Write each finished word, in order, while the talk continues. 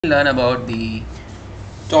Learn about the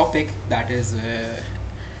topic that is the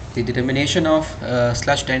determination of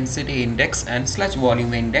sludge density index and sludge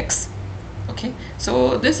volume index. Okay,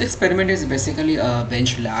 so this experiment is basically a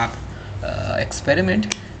bench lab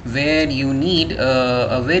experiment where you need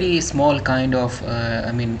a very small kind of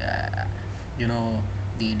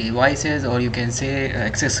the devices, or you can say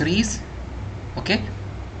accessories. Okay,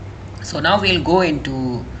 so now we'll go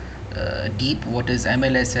into deep what is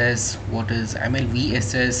MLSS, what is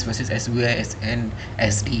MLVSS versus SVI and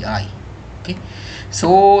SDI. Okay,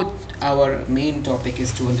 so our main topic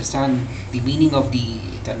is to understand the meaning of the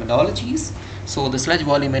terminologies. So the sludge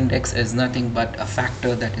volume index is nothing but a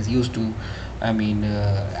factor that is used to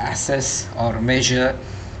assess or measure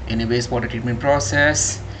in a wastewater treatment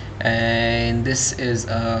process, and this is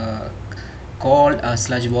called a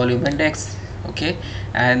sludge volume index. Okay,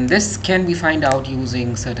 and this can be find out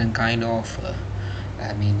using certain kind of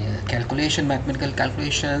mathematical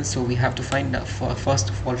calculations. So we have to find out,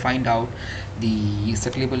 first of all, find out the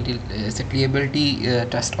settleability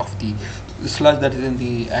test of the sludge that is in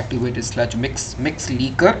the activated sludge mix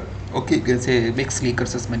leaker. Okay, you can say mixed leaker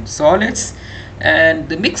suspended solids, and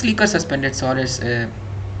the mixed leaker suspended solids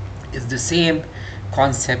is the same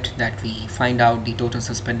concept that we find out the total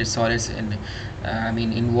suspended solids in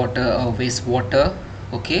water or wastewater.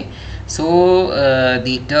 Okay, so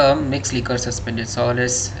the term mixed leaker suspended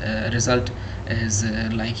solids result is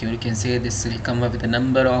like you can say this will come up with a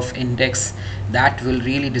number of index that will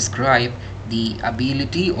really describe the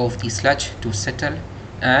ability of the sludge to settle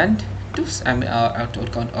and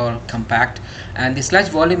or compact, and the sludge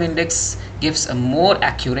volume index gives a more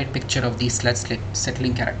accurate picture of the sludge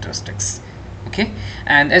settling characteristics. Okay,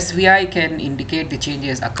 and SVI can indicate the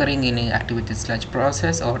changes occurring in an activated sludge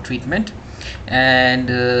process or treatment, and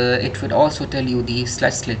it would also tell you the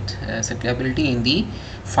sludge settleability in the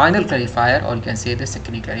final clarifier, or you can say the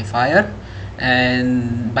secondary clarifier.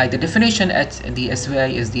 And by the definition, the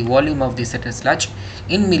SVI is the volume of the settled sludge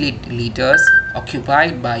in milliliters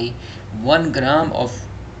occupied by 1 gram of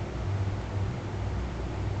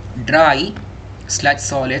dry sludge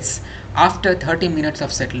solids after 30 minutes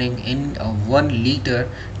of settling in a 1 liter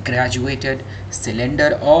graduated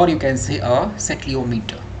cylinder, or you can say a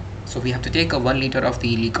settliometer. So we have to take a 1 liter of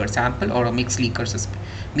the leaker sample or a mixed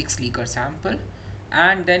leaker sample,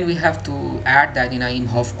 and then we have to add that in a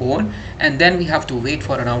Imhoff cone, and then we have to wait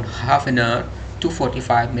for around half an hour to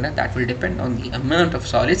 45 minutes. That will depend on the amount of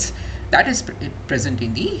solids that is present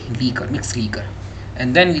in the mixed leaker,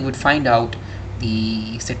 and then we would find out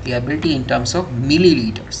the settleability in terms of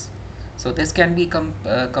milliliters. So this can be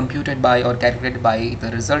computed by or calculated by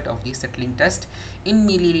the result of the settling test in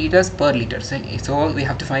milliliters per liter. So we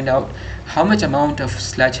have to find out how much amount of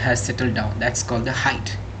sludge has settled down. That's called the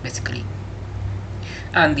height basically.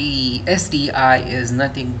 And the SDI is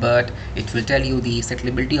nothing but it will tell you the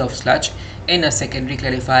settleability of sludge in a secondary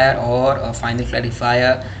clarifier or a final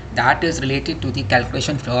clarifier that is related to the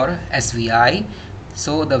calculation for SVI.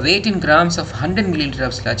 So the weight in grams of 100 milliliter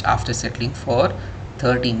of sludge after settling for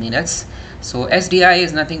 30 minutes. So SDI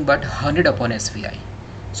is nothing but 100 upon SVI.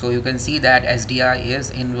 So you can see that SDI is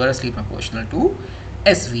inversely proportional to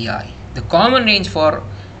SVI. The common range for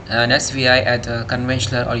an SVI at a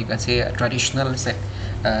conventional, or you can say a traditional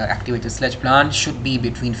activated sludge plant, should be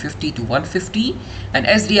between 50 to 150, and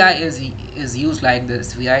SDI is used like the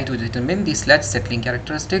SVI to determine the sludge settling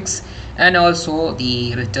characteristics and also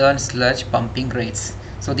the return sludge pumping rates.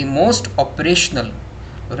 So the most operational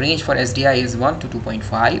range for SDI is 1 to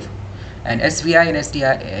 2.5, and SVI and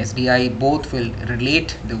SDI both will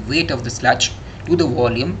relate the weight of the sludge to the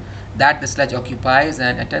volume that the sludge occupies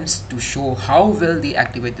and attempts to show how well the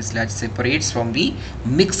activated sludge separates from the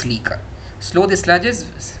mixed leaker. So the sludges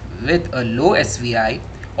with a low SVI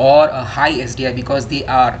or a high SDI, because they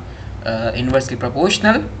are inversely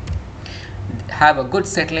proportional, have a good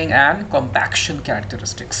settling and compaction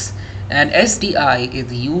characteristics, and SDI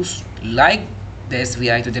is used like the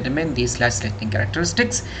SVI to determine the sludge settling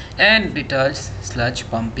characteristics and returns sludge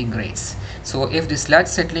pumping rates. So if the sludge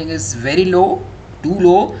settling is very low, too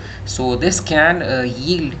low, so this can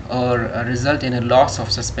yield or result in a loss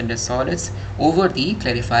of suspended solids over the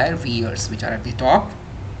clarifier vias, which are at the top.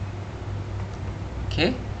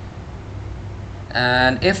 Okay,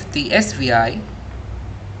 and if the SVI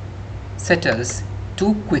settles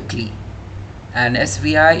too quickly and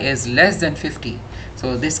SVI is less than 50,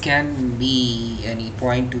 so this can be any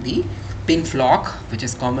point to the pin floc, which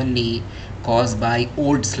is commonly caused by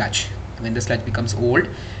old sludge when the sludge becomes old,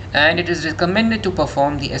 and it is recommended to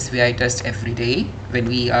perform the SVI test every day when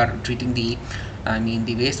we are treating the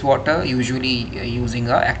the wastewater, usually using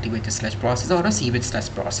a activated sludge process or a sewage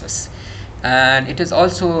sludge process. And it is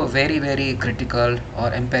also very critical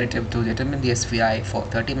or imperative to determine the SVI for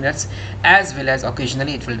 30 minutes, as well as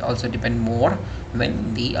occasionally it will also depend more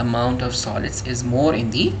when the amount of solids is more in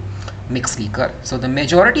the mixed leaker. So the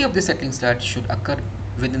majority of the settling sludge should occur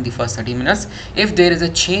within the first 30 minutes. If there is a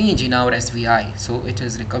change in our SVI, so it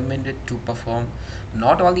is recommended to perform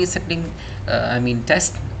not all the settling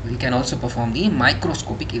test. We can also perform the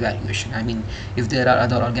microscopic evaluation. If there are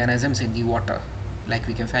other organisms in the water, like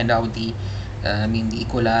we can find out the the E.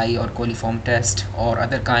 coli or coliform test or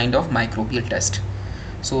other kind of microbial test.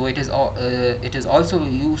 So it is also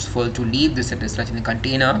useful to leave this sludge in the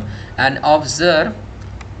container and observe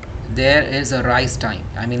there is a rise time.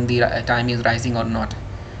 The time is rising or not,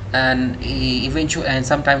 and eventually, and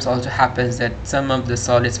sometimes also happens that some of the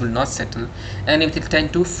solids will not settle and it will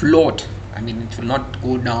tend to float. It will not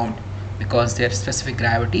go down because their specific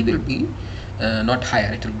gravity will be not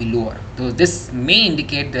higher, it will be lower. So this may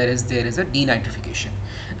indicate there is a denitrification,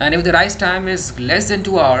 and if the rise time is less than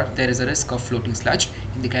 2 hours, there is a risk of floating sludge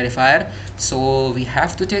in the clarifier. So we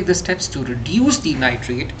have to take the steps to reduce the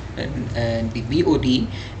nitrate and the BOD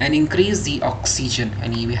and increase the oxygen,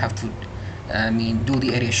 and we have to do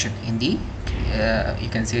the aeration in the you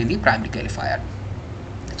can say in the primary clarifier.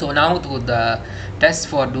 So now to the test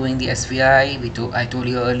for doing the SVI, I told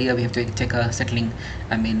you earlier, we have to take a settling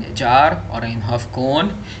jar or a half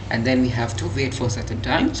cone, and then we have to wait for a certain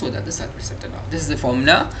time so that the sludge will settle down. This is the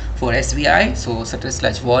formula for SVI. So settled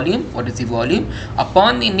sludge volume. What is the volume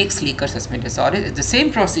upon the mixed leaker suspended solids? It's the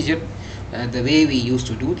same procedure the way we used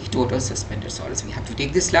to do the total suspended solids. We have to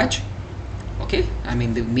take the sludge, okay,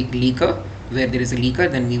 the leaker. Where there is a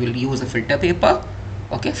leaker, then we will use a filter paper.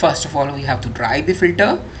 Okay, first of all we have to dry the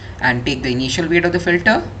filter and take the initial weight of the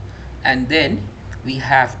filter, and then we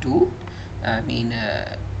have to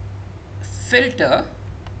filter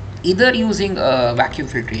either using a vacuum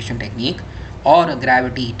filtration technique or a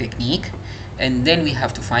gravity technique, and then we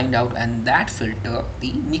have to find out and that filter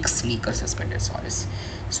the mixed leaker suspended solids.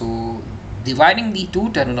 So dividing the two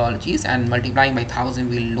terminologies and multiplying by 1000,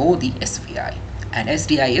 we'll know the SVI, and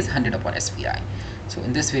SDI is 100 upon SVI. So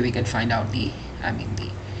in this way we can find out the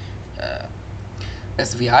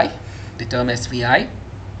SVI, the term SVI.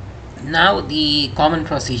 Now the common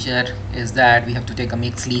procedure is that we have to take a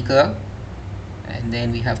mixed leaker, and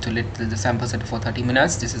then we have to let the sample set for 30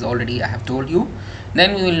 minutes. This is already I have told you.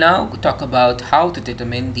 Then we will now talk about how to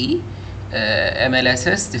determine the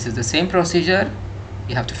MLSS. This is the same procedure.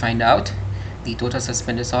 You have to find out the total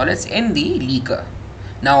suspended solids in the leaker.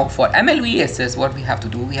 Now for MLVSS, what we have to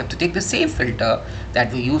do, we have to take the same filter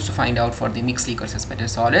that we used to find out for the mixed leaker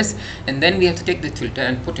suspended solids, and then we have to take the filter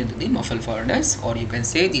and put into the muffle furnace, or you can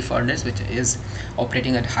say the furnace which is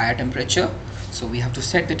operating at higher temperature. So we have to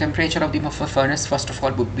set the temperature of the muffle furnace first of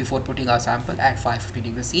all before putting our sample at 550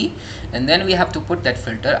 degrees C, and then we have to put that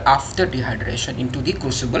filter after dehydration into the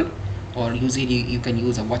crucible, or usually you can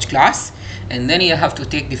use a watch glass, and then you have to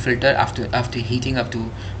take the filter after heating up to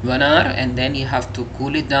 1 hour, and then you have to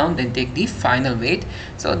cool it down, then take the final weight.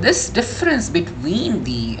 So this difference between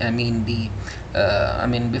the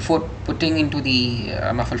before putting into the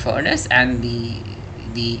muffle furnace and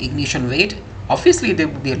the ignition weight, obviously there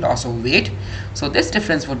would be a loss of weight. So this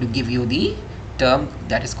difference would give you the term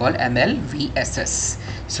that is called MLVSS.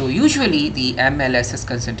 So usually the MLSS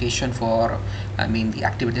concentration for the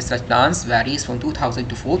activated sludge plants varies from 2000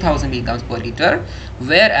 to 4000 milligrams per liter,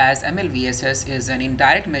 whereas MLVSS is an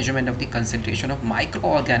indirect measurement of the concentration of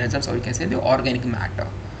microorganisms, or you can say the organic matter,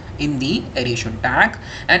 in the aeration tank,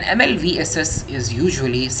 and MLVSS is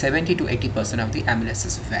usually 70 to 80% of the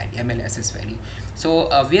MLSS value. So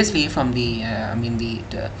obviously from the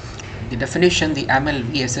the definition, the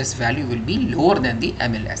MLVSS value will be lower than the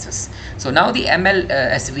MLSS. So now the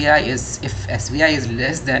SVI is, if SVI is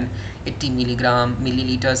less than 80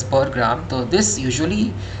 milliliters per gram, so this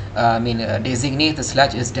usually designate the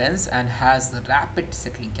sludge is dense and has the rapid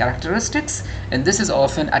settling characteristics, and this is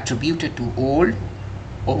often attributed to old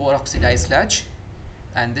over oxidized sludge,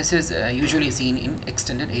 and this is usually seen in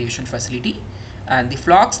extended aeration facility, and the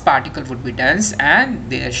flocs particle would be dense and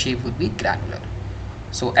their shape would be granular.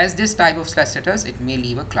 So as this type of sludge settles, it may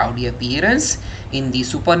leave a cloudy appearance in the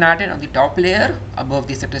supernatant on the top layer above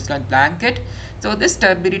the settled sludge blanket. So this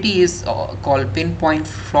turbidity is called pinpoint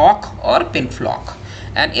floc or pin floc,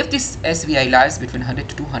 and if this SVI lies between 100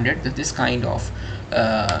 to 200, this kind of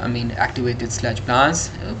activated sludge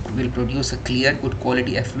plants will produce a clear, good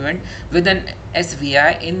quality effluent with an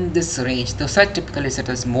SVI in this range. The sludge typically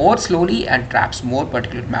settles more slowly and traps more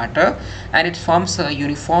particulate matter, and it forms a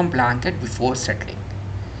uniform blanket before settling.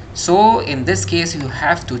 So in this case, you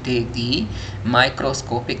have to take the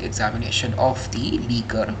microscopic examination of the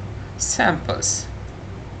leaker samples.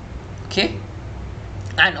 Okay,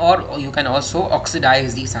 and or you can also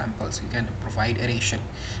oxidize the samples, you can provide aeration.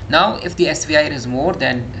 Now if the SVI is more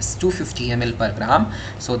than 250 ml per gram,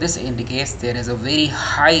 so this indicates there is a very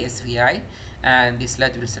high SVI and the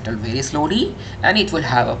sludge will settle very slowly and it will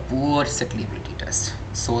have a poor settleability test.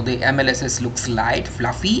 So the MLSS looks light,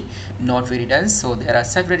 fluffy, not very dense. So there are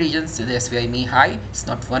several reasons the SVI may high, it's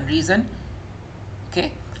not one reason.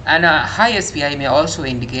 Okay, and a high SVI may also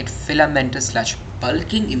indicate filamentous sludge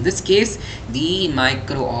bulking. In this case, the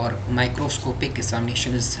micro or microscopic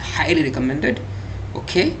examination is highly recommended.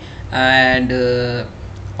 Okay, and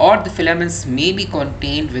or the filaments may be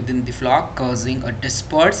contained within the floc, causing a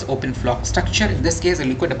dispersed open floc structure. In this case, the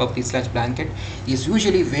liquid above the sludge blanket is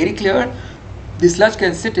usually very clear. The sludge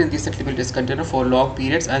can sit in the settleable test container for long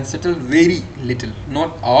periods and settle very little,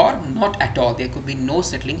 not at all. There could be no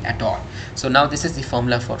settling at all. So now this is the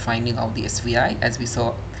formula for finding out the SVI, as we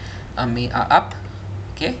saw up.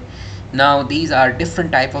 Okay, now these are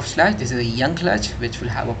different type of sludge. This is a young sludge which will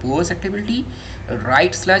have a poor settleability, a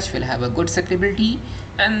right sludge will have a good settleability,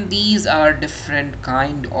 and these are different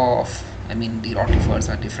kind of, the rotifers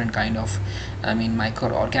are different kind of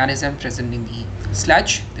microorganism present in the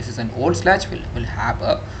sludge. This is an old sludge, will have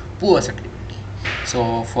a poor settleability.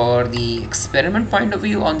 So for the experiment point of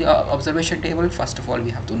view on the observation table, first of all we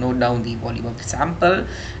have to note down the volume of the sample,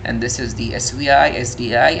 and this is the SVI,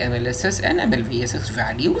 SDI, MLSS and MLVSS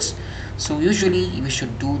values. So usually we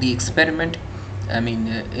should do the experiment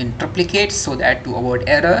in triplicate, so that to avoid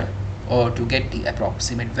error or to get the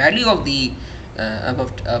approximate value of the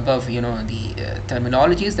above the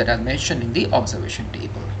terminologies that are mentioned in the observation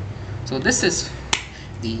table. So this is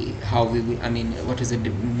the how we what is the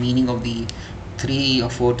meaning of the 3 or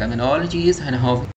 4 terminologies and how